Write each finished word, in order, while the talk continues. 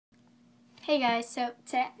Hey guys, so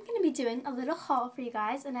today I'm going to be doing a little haul for you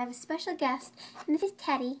guys, and I have a special guest, and this is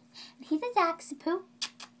Teddy, and he's a Zaxapoo.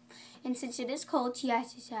 And since it is cold, he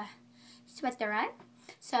has his sweater on,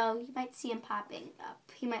 so you might see him popping up.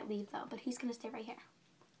 He might leave though, but he's going to stay right here.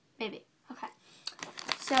 Maybe. Okay.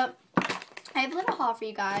 So, I have a little haul for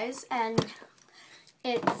you guys, and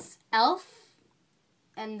it's Elf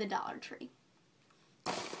and the Dollar Tree.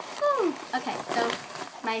 Woo. Okay, so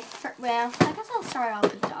I guess I'll start off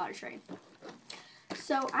with the Dollar Tree.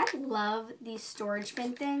 So I love these storage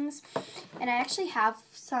bin things, and I actually have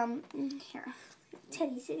some here.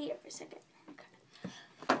 Teddy, sit here for a second. Okay.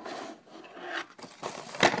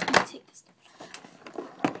 Let me take this.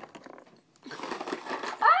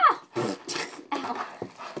 Ah! Ow.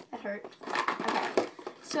 That hurt. Okay.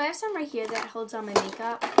 So I have some right here that holds all my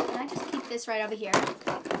makeup, and I just keep this right over here.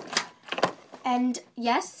 And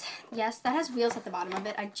yes, that has wheels at the bottom of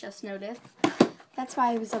it. I just noticed. That's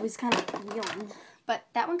why I was always kind of wheeling. But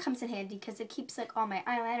that one comes in handy because it keeps like all my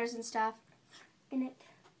eyeliners and stuff in it.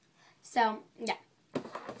 So, yeah.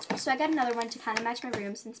 So I got another one to kind of match my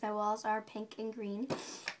room since my walls are pink and green.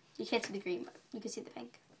 You can't see the green, but you can see the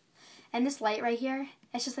pink. And this light right here,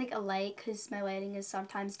 it's just like a light because my lighting is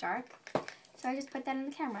sometimes dark. So I just put that in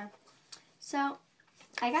the camera. So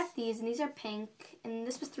I got these, and these are pink, and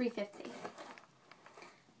this was $3.50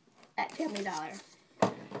 at Family Dollar.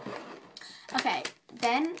 Okay,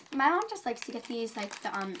 then my mom just likes to get these, like the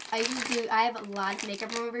I have a lot of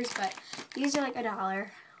makeup removers, but these are like $1,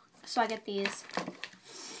 so I get these.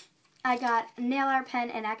 I got a nail art pen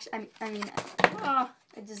and actually, a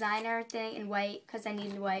designer thing in white because I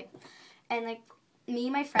needed white. And like me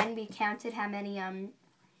and my friend, we counted how many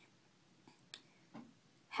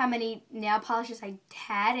nail polishes I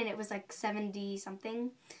had, and it was like 70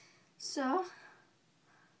 something. So,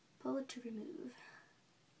 bullet to remove.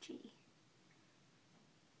 G.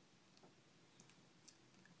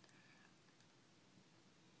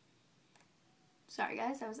 Sorry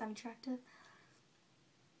guys, that was unattractive.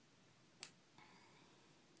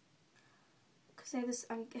 Because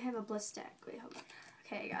I have a bliss stack. Wait, hold on.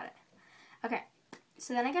 Okay, I got it. Okay,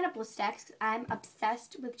 so then I got a bliss stack. I'm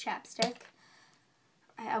obsessed with chapstick.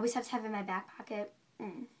 I always have to have it in my back pocket.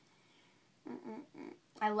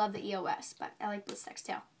 I love the EOS, but I like bliss stacks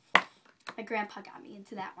too. My grandpa got me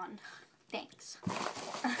into that one. Thanks.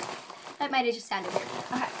 That might have just sounded weird.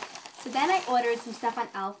 Okay, so then I ordered some stuff on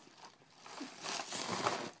Elf.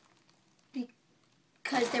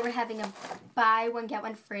 Because they were having a buy one get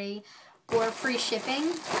one free or free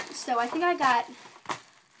shipping. So I think I got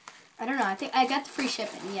the free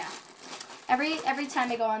shipping, yeah. Every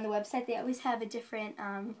time I go on the website, they always have a different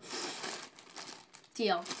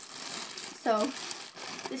deal. So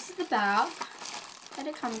this is the bag that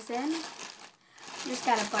it comes in. Just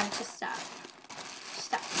got a bunch of stuff.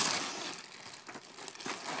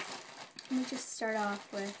 Let me just start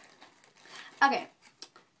off with, okay.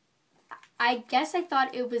 I guess I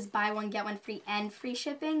thought it was buy one, get one free and free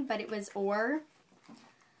shipping, but it was or.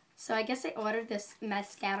 So I guess I ordered this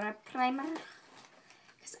mascara primer.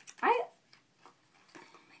 Because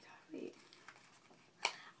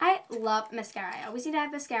I love mascara. I always need to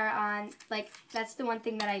have mascara on. Like, that's the one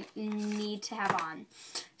thing that I need to have on.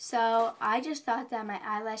 So I just thought that my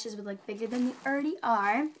eyelashes would look bigger than they already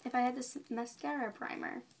are if I had this mascara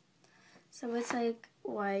primer. So it's like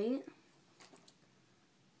white.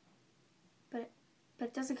 But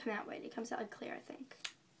it doesn't come out white. It comes out like clear, I think.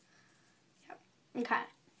 Yep. Okay.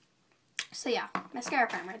 So yeah, mascara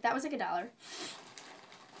primer. That was like $1.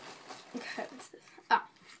 Okay, what's this? Oh.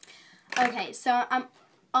 Okay, so I'm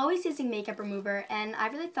always using makeup remover, and I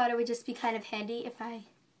really thought it would just be kind of handy if I...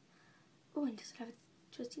 Oh, and does it have a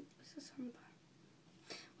twisty... What's this on the bottom?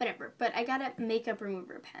 Whatever, but I got a makeup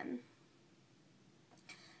remover pen.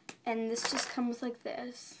 And this just comes like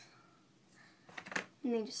this.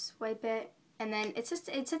 And then you just swipe it. And then it says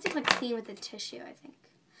to like clean with a tissue, I think.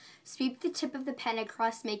 Sweep the tip of the pen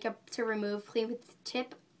across makeup to remove. Clean with the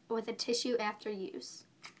tip with a tissue after use.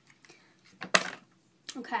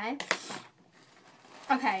 Okay.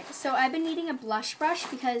 Okay, so I've been needing a blush brush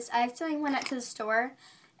because I accidentally went out to the store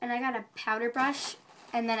and I got a powder brush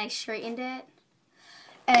and then I straightened it.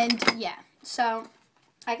 And yeah, so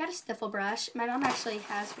I got a stiffle brush. My mom actually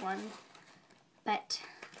has one, but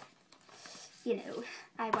you know,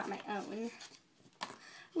 I want my own.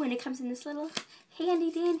 When it comes in this little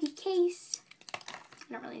handy dandy case.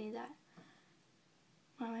 I don't really need that.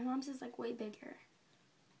 Wow, my mom's is like way bigger.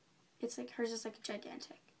 It's like, hers is like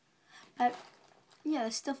gigantic. But yeah,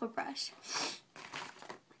 the stiffle brush.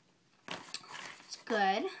 It's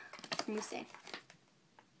good. Let me see.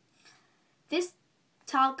 This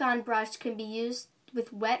Talcon brush can be used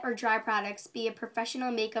with wet or dry products. Be a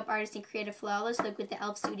professional makeup artist and create a flawless look with the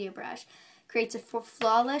e.l.f. Studio Brush. Creates a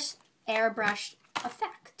flawless airbrush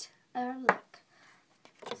effect or look.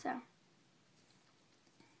 So,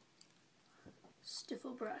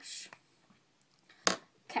 stiffle brush.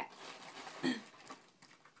 Okay.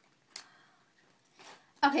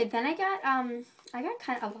 Okay, then I got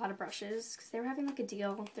kind of a lot of brushes because they were having like a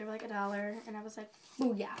deal. They were like $1, and I was like,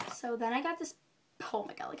 oh yeah. So then I got this. Oh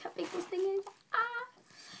my god, look how big this thing is. Ah,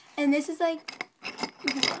 and this is like,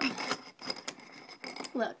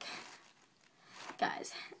 look,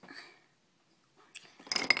 guys.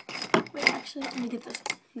 Wait, actually, let me get this.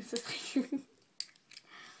 This is like,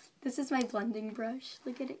 this is my blending brush.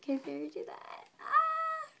 Look at it compared to that.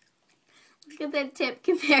 Ah, look at that tip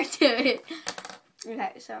compared to it.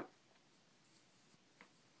 Okay, so,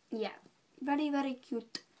 yeah, very, very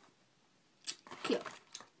cute. Cute.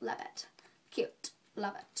 Love it. Cute.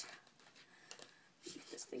 Love it.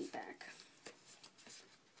 Get this thing back.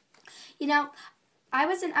 You know, I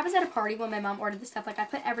was at a party when my mom ordered the stuff. Like, I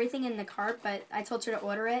put everything in the cart, but I told her to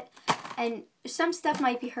order it. And some stuff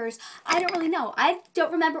might be hers. I don't really know. I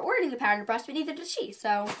don't remember ordering the powder brush, but neither did she.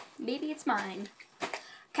 So, maybe it's mine.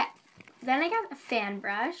 Okay. Then I got a fan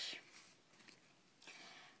brush.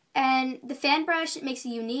 And the fan brush makes a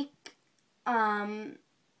unique,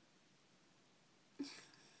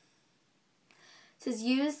 says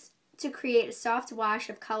use to create a soft wash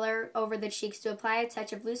of color over the cheeks to apply a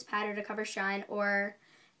touch of loose powder to cover shine or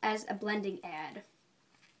as a blending add.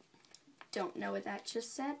 Don't know what that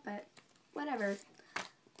just said, but whatever.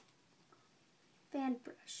 Fan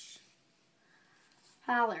brush.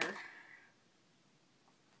 Holler. Look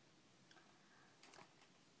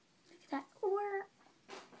at that.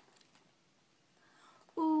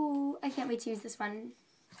 Ooh, I can't wait to use this one.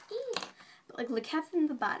 But like, look how thin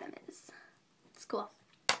the bottom is. It's cool.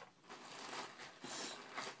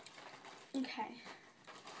 Okay.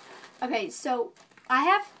 Okay, so I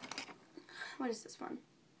have, what is this one?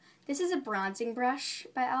 This is a bronzing brush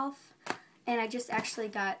by e.l.f. And I just actually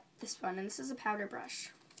got this one, and this is a powder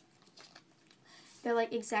brush. They're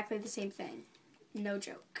like exactly the same thing. No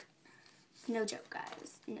joke. No joke,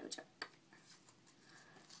 guys. No joke.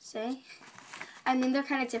 See? I mean, they're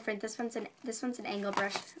kind of different. This one's an angle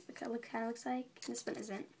brush. Look how it kind of looks like. This one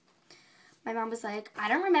isn't. My mom was like, I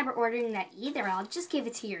don't remember ordering that either. I'll just give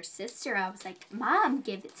it to your sister. I was like, Mom,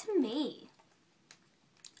 give it to me.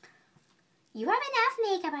 You have enough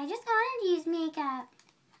makeup. I just wanted to use makeup.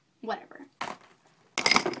 Whatever.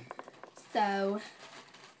 So,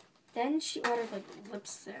 then she ordered like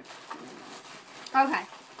lipstick. Okay.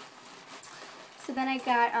 So then I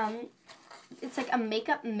got, it's like a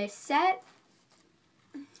makeup mist set.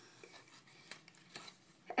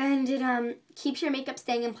 And it keeps your makeup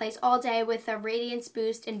staying in place all day with a radiance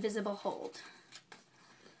boost invisible hold.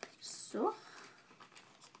 So.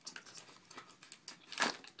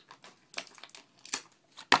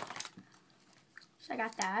 So I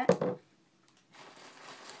got that.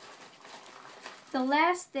 The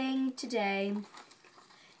last thing today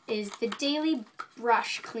is the Daily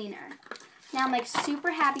Brush Cleaner. Now I'm like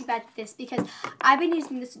super happy about this because I've been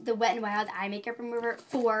using the Wet n Wild eye makeup remover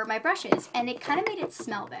for my brushes, and it kind of made it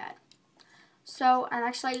smell bad. So I'm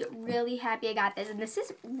actually really happy I got this, and this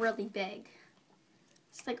is really big.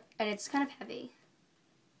 It's like, and it's kind of heavy.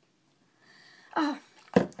 Oh,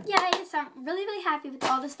 yeah, so I'm really, really happy with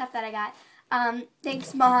all the stuff that I got.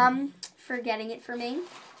 Thanks, Mom, for getting it for me.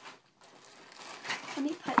 Let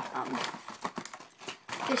me put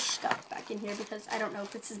this stuff back in here because I don't know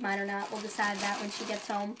if this is mine or not. We'll decide that when she gets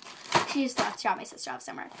home. She just left to drop my sister off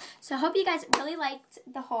somewhere. So I hope you guys really liked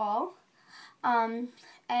the haul. And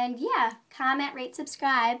yeah, comment, rate,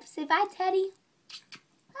 subscribe. Say bye, Teddy.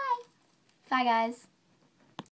 Bye. Bye, guys.